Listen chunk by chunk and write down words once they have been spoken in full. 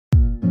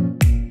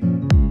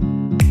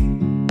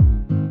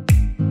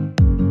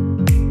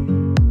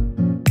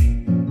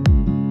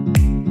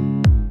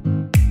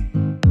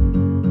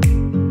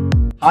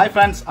Hi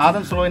friends,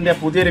 Adamsvlog in the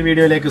പുതിയൊരു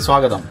വീഡിയോയിലേക്ക്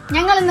സ്വാഗതം.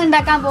 ഞങ്ങൾ ഇന്ന്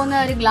ഉണ്ടാക്കാൻ പോകുന്ന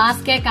ഒരു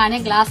ഗ്ലാസ് കേക്ക് ആണ്.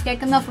 ഗ്ലാസ്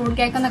കേക്ക് എന്ന ഫ്രൂട്ട്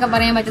കേക്ക് എന്നൊക്കെ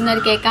പറയാൻ പറ്റുന്ന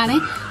ഒരു കേക്കാണ്.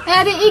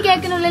 അതായത് ഈ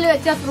കേക്കിനുള്ളിൽ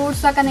വെച്ച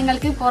ഫ്രൂട്ട്സ് ഒക്കെ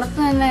നിങ്ങൾക്ക് പുറത്തു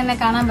നിന്ന് തന്നെ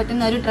കാണാൻ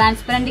പറ്റുന്ന ഒരു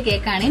ട്രാൻസ്പെറന്റ്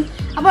കേക്കാണ്.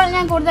 അപ്പോൾ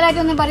ഞാൻ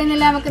കൂടുതലായിട്ടൊന്നും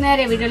പറയുന്നില്ല, നമുക്ക്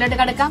നേരെ വീഡിയോയിലോട്ട്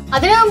കടക്കാം.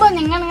 അതിനു മുമ്പ്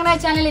നിങ്ങൾ നിങ്ങളുടെ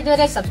ചാനൽ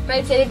ഇതുവരെ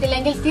സബ്സ്ക്രൈബ്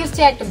ചെയ്തിട്ടില്ലെങ്കിൽ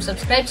തീർച്ചയായിട്ടും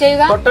സബ്സ്ക്രൈബ്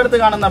ചെയ്യുക. തൊട്ടടുത്ത്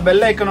കാണുന്ന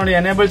ബെൽ ഐക്കണോട്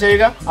എനേബിൾ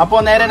ചെയ്യുക.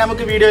 അപ്പോൾ നേരെ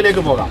നമുക്ക്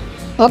വീഡിയോയിലേക്ക് പോകാം.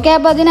 ഓക്കെ,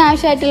 അപ്പോൾ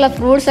അതിനാവശ്യമായിട്ടുള്ള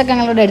ഫ്രൂട്ട്സ് ഒക്കെ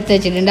ഞങ്ങളോട് എടുത്തു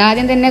വെച്ചിട്ടുണ്ട്.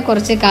 ആദ്യം തന്നെ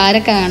കുറച്ച്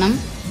കാരക്ക വേണം,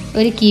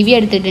 ഒരു കിവി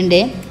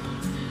എടുത്തിട്ടുണ്ട്,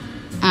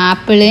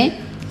 ആപ്പിള്,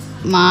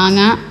 മാങ്ങ,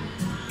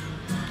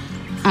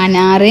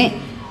 അനാറ്,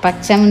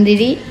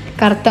 പച്ചമുന്തിരി,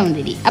 കറുത്ത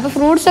മുന്തിരി. അപ്പോൾ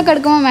ഫ്രൂട്ട്സ് ഒക്കെ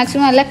എടുക്കുമ്പോൾ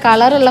മാക്സിമം നല്ല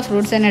കളറുള്ള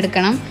ഫ്രൂട്ട്സ് തന്നെ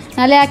എടുക്കണം,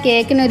 നല്ല ആ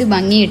കേക്കിന് ഒരു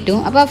ഭംഗി കിട്ടും.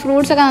 അപ്പോൾ ആ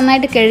ഫ്രൂട്ട്സ് ഒക്കെ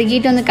നന്നായിട്ട്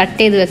കഴുകിയിട്ടൊന്ന് കട്ട്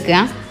ചെയ്ത് വെക്കുക.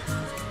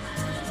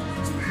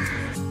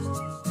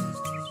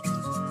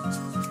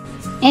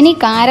 ഇനി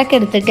കാരക്ക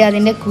എടുത്തിട്ട്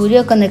അതിൻ്റെ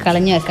കുരുവൊക്കെ ഒന്ന്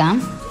കളഞ്ഞു വെക്കാം.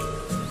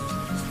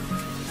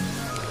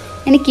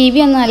 ഇനി കിവി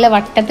ഒന്ന് നല്ല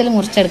വട്ടത്തിൽ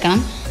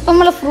മുറിച്ചെടുക്കണം. അപ്പോൾ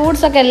നമ്മൾ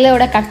ഫ്രൂട്ട്സ് ഒക്കെ എല്ലാം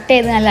ഇവിടെ കട്ട്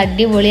ചെയ്ത് നല്ല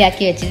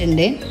അടിപൊളിയാക്കി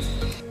വെച്ചിട്ടുണ്ട്.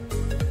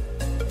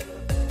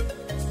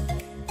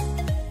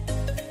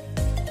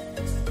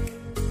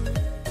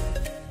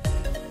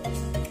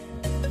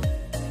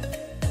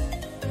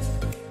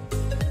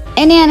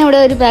 ഇനി ഞാനിവിടെ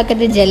ഒരു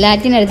പാക്കറ്റ്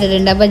ജെലാറ്റിൻ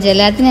എടുത്തിട്ടുണ്ട്. അപ്പോൾ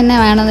ജെലാറ്റിൻ തന്നെ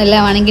വേണമെന്നില്ല,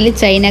 വേണമെങ്കിൽ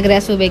ചൈന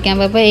ഗ്രാസ്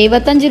ഉപയോഗിക്കാം. അപ്പോൾ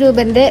 75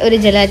 രൂപൻ്റെ ഒരു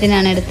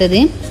ജെലാറ്റിനാണ് എടുത്തത്.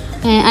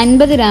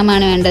 50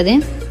 ഗ്രാമാണ് വേണ്ടത്.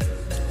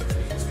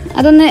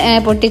 അതൊന്ന്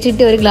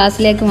പൊട്ടിച്ചിട്ട് ഒരു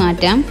ഗ്ലാസ്സിലേക്ക്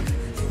മാറ്റാം.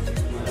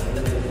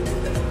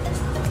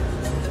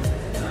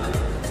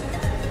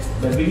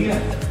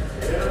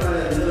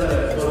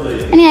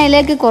 ഇനി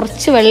അതിലേക്ക്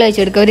കുറച്ച് വെള്ളം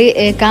ഒഴിച്ചെടുക്കുക, ഒരു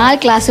 1/4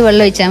 ഗ്ലാസ്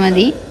വെള്ളം ഒഴിച്ചാൽ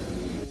മതി.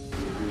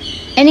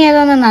 ഇനി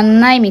അതൊന്ന്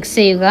നന്നായി മിക്സ്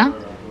ചെയ്യുക.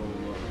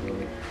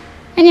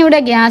 ഇനി ഇവിടെ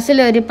ഗ്യാസിൽ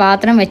ഒരു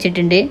പാത്രം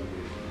വെച്ചിട്ടുണ്ട്,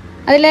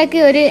 അതിലേക്ക്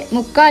ഒരു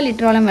 3/4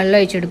 ലിറ്ററോളം വെള്ളം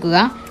ഒഴിച്ചെടുക്കുക.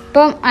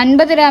 ഇപ്പം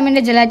 50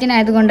 ഗ്രാമിൻ്റെ ജെലാറ്റിൻ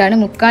ആയതുകൊണ്ടാണ്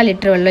 3/4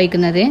 ലിറ്റർ വെള്ളം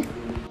ഒഴിക്കുന്നത്.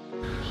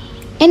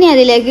 ഇനി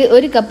അതിലേക്ക്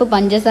 1 കപ്പ്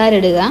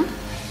പഞ്ചസാര ഇടുക.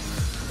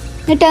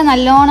 എന്നിട്ട് അത്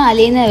നല്ലോണം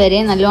അലിയുന്നത് വരെ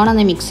നല്ലോണം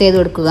ഒന്ന് മിക്സ് ചെയ്ത്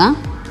കൊടുക്കുക.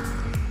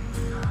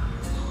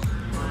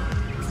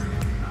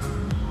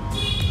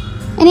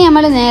 ഇനി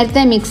നമ്മൾ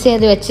നേരത്തെ മിക്സ്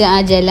ചെയ്ത് വെച്ച ആ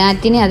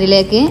ജെലാറ്റിന്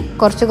അതിലേക്ക്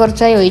കുറച്ച്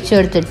കുറച്ചായി ഒഴിച്ചു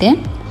കൊടുത്തിട്ട്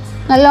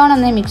നല്ലോണം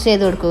ഒന്ന് മിക്സ്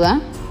ചെയ്ത് കൊടുക്കുക.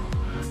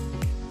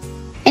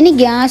 ഇനി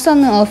ഗ്യാസ്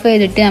ഒന്ന് ഓഫ്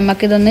ചെയ്തിട്ട്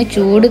നമുക്കിതൊന്ന്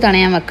ചൂട്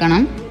തണയാൻ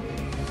വെക്കണം.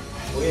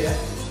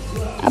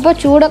 അപ്പോൾ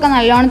ചൂടൊക്കെ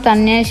നല്ലോണം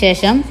തണഞ്ഞതിന്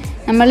ശേഷം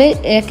നമ്മൾ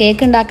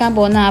കേക്ക് ഉണ്ടാക്കാൻ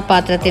പോകുന്ന ആ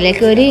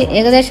പാത്രത്തിലേക്ക്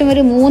ഏകദേശം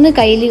ഒരു 3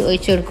 കയ്യിൽ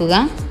ഒഴിച്ചു കൊടുക്കുക.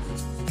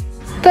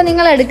 ഇപ്പോൾ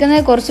നിങ്ങൾ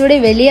എടുക്കുന്നത് കുറച്ചുകൂടി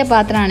വലിയ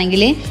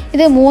പാത്രമാണെങ്കിൽ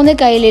ഇത് 3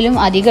 കയ്യിലും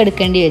അധികം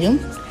എടുക്കേണ്ടി വരും.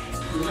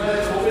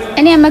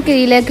 ഇനി നമുക്ക്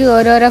ഇതിലേക്ക്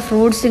ഓരോരോ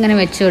ഫ്രൂട്ട്സ് ഇങ്ങനെ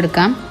വെച്ച്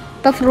കൊടുക്കാം.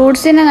 ഇപ്പോൾ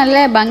ഫ്രൂട്ട്സിന് നല്ല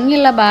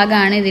ഭംഗിയുള്ള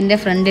ഭാഗമാണ് ഇതിൻ്റെ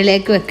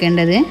ഫ്രണ്ടിലേക്ക്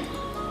വെക്കേണ്ടത്.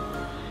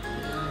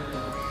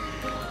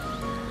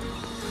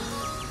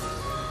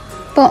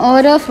 ഇപ്പോൾ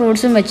ഓരോ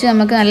ഫ്രൂട്ട്സും വെച്ച്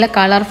നമുക്ക് നല്ല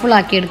കളർഫുൾ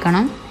ആക്കി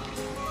എടുക്കണം.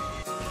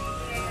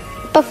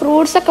 ഇപ്പോൾ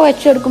ഫ്രൂട്ട്സൊക്കെ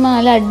വെച്ച് കൊടുക്കുമ്പോൾ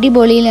നല്ല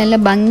അടിപൊളിയിൽ നല്ല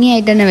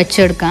ഭംഗിയായിട്ട് തന്നെ വെച്ച്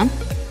കൊടുക്കാം.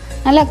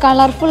 നല്ല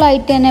കളർഫുൾ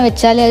ആയിട്ട് തന്നെ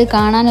വെച്ചാൽ അത്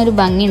കാണാനൊരു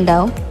ഭംഗി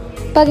ഉണ്ടാവും.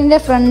 അപ്പോൾ അതിൻ്റെ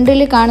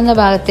ഫ്രണ്ടിൽ കാണുന്ന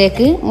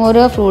ഭാഗത്തേക്ക്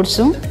ഓരോ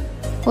ഫ്രൂട്ട്സും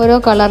ഓരോ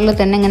കളറിൽ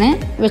തന്നെ ഇങ്ങനെ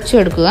വെച്ച്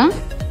കൊടുക്കുക.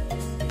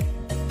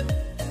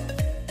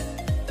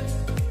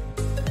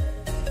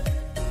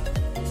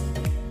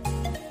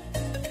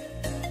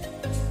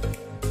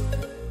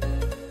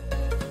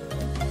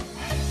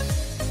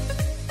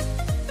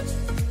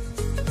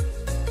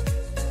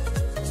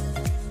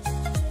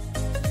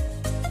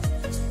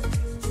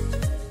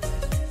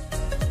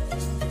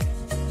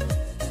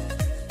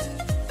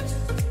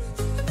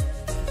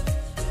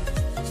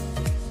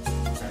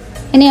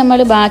 ഇനി നമ്മൾ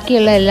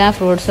ബാക്കിയുള്ള എല്ലാ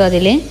ഫ്രൂട്ട്സും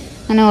അതിൽ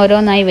അങ്ങനെ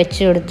ഓരോന്നായി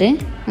വെച്ച് കൊടുത്ത്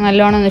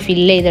നല്ലോണം ഒന്ന്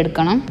ഫില്ല്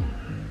ചെയ്തെടുക്കണം.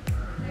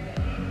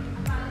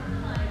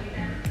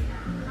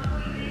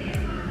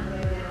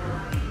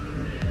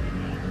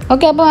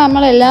 ഓക്കെ, അപ്പോൾ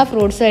നമ്മൾ എല്ലാ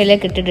ഫ്രൂട്ട്സും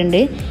അതിലേക്ക്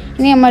ഇട്ടിട്ടുണ്ട്.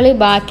 ഇനി നമ്മൾ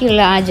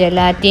ബാക്കിയുള്ള ആ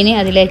ജെലാറ്റിന്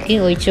അതിലേക്ക്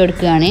ഒഴിച്ചു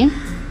കൊടുക്കുകയാണ്.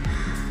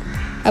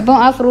 അപ്പോൾ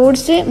ആ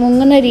ഫ്രൂട്ട്സ്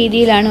മുങ്ങുന്ന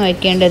രീതിയിലാണ്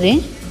ഒഴിക്കേണ്ടത്.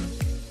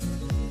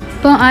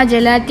 അപ്പോൾ ആ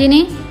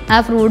ജെലാറ്റിന് ആ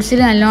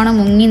ഫ്രൂട്ട്സിൽ നല്ലോണം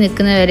മുങ്ങി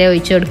നിൽക്കുന്ന വരെ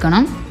ഒഴിച്ചു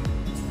കൊടുക്കണം.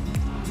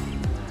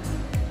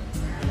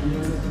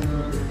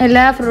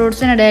 എല്ലാ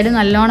ഫ്രൂട്ട്സിനിടയിലും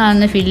നല്ലോണം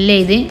അതൊന്ന് ഫില്ല്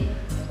ചെയ്ത്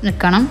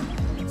നിൽക്കണം.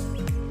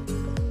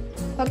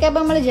 ഓക്കെ, അപ്പോൾ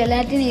നമ്മൾ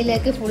ജെലാറ്റിൻ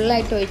ഇതിലേക്ക്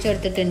ഫുള്ളായിട്ട്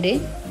ഒഴിച്ചെടുത്തിട്ടുണ്ട്.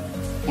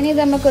 ഇനി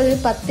ഇത് നമുക്കൊരു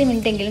 10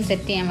 മിനിറ്റെങ്കിലും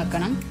സെറ്റ് ചെയ്യാൻ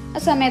വെക്കണം. ആ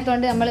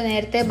സമയത്തുകൊണ്ട് നമ്മൾ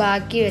നേരത്തെ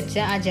ബാക്കി വെച്ച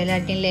ആ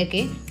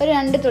ജെലാറ്റിനിലേക്ക് ഒരു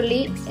 2 തുള്ളി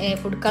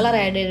ഫുഡ് കളർ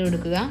ആഡ് ചെയ്ത്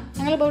കൊടുക്കുക.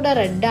 ഞങ്ങളിപ്പോൾ ഇവിടെ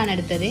റെഡാണ്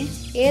എടുത്തത്,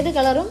 ഏത്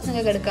കളറും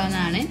നിങ്ങൾക്ക്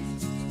എടുക്കാവുന്നതാണ്.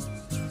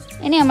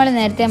 ഇനി നമ്മൾ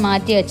നേരത്തെ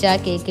മാറ്റി വെച്ച ആ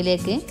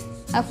കേക്കിലേക്ക്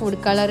ആ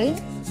ഫുഡ് കളർ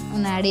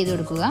ഒന്ന് ആഡ് ചെയ്ത്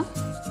കൊടുക്കുക.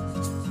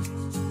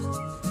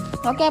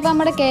 ഓക്കെ, അപ്പോൾ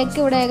നമ്മുടെ കേക്ക്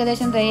ഇവിടെ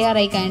ഏകദേശം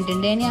തയ്യാറായി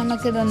കഴിഞ്ഞിട്ടുണ്ട്. ഇനി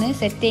നമുക്കിതൊന്ന്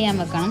സെറ്റ് ചെയ്യാൻ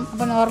വെക്കണം.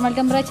 അപ്പോൾ നോർമൽ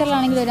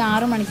ടെമ്പറേച്ചറിലാണെങ്കിൽ ഒരു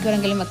 6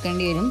 മണിക്കൂറെങ്കിലും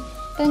വെക്കേണ്ടി വരും.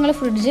 അപ്പോൾ നിങ്ങൾ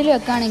ഫ്രിഡ്ജിൽ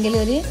വെക്കുകയാണെങ്കിൽ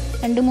ഒരു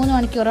 2-3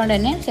 മണിക്കൂർ കൊണ്ട്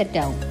തന്നെ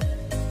സെറ്റാവും.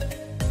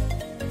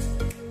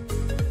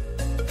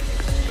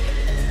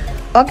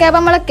 ഓക്കെ, അപ്പോൾ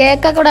നമ്മളെ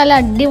കേക്കൊക്കെ ഇവിടെ നല്ല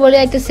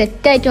അടിപൊളിയായിട്ട്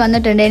സെറ്റായിട്ട്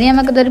വന്നിട്ടുണ്ട്. ഇനി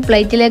നമുക്കിതൊരു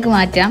പ്ലേറ്റിലേക്ക്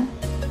മാറ്റാം.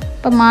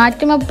 അപ്പോൾ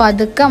മാറ്റുമ്പോൾ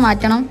പതുക്കെ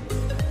മാറ്റണം.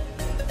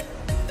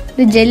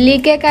 ഇത് ജെല്ലി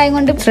കേക്ക്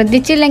ആയതുകൊണ്ട്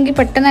ശ്രദ്ധിച്ചില്ലെങ്കിൽ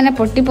പെട്ടെന്ന് തന്നെ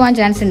പൊട്ടിപ്പോകാൻ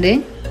ചാൻസ് ഉണ്ട്.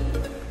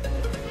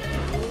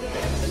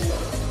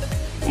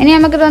 ഇനി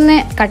നമുക്കിതൊന്ന്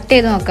കട്ട്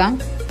ചെയ്ത് നോക്കാം.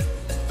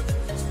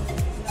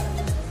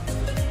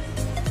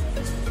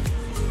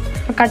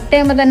 കട്ട്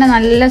ചെയ്യുമ്പോൾ തന്നെ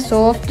നല്ല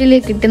സോഫ്റ്റിൽ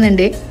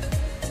കിട്ടുന്നുണ്ട്.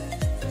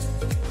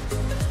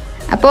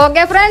 അപ്പോൾ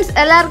ഓക്കെ ഫ്രണ്ട്സ്,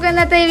 എല്ലാവർക്കും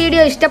ഇന്നത്തെ ഈ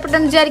വീഡിയോ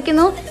ഇഷ്ടപ്പെട്ടെന്ന്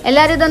വിചാരിക്കുന്നു.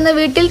 എല്ലാവരും ഇതൊന്ന്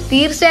വീട്ടിൽ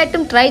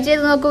തീർച്ചയായിട്ടും ട്രൈ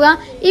ചെയ്ത് നോക്കുക.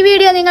 ഈ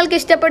വീഡിയോ നിങ്ങൾക്ക്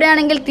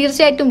ഇഷ്ടപ്പെടുകയാണെങ്കിൽ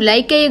തീർച്ചയായിട്ടും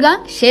ലൈക്ക് ചെയ്യുക,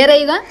 ഷെയർ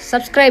ചെയ്യുക,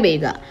 സബ്സ്ക്രൈബ്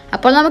ചെയ്യുക.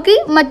 അപ്പോൾ നമുക്ക്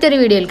മറ്റൊരു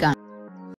വീഡിയോയിൽ കാണാം.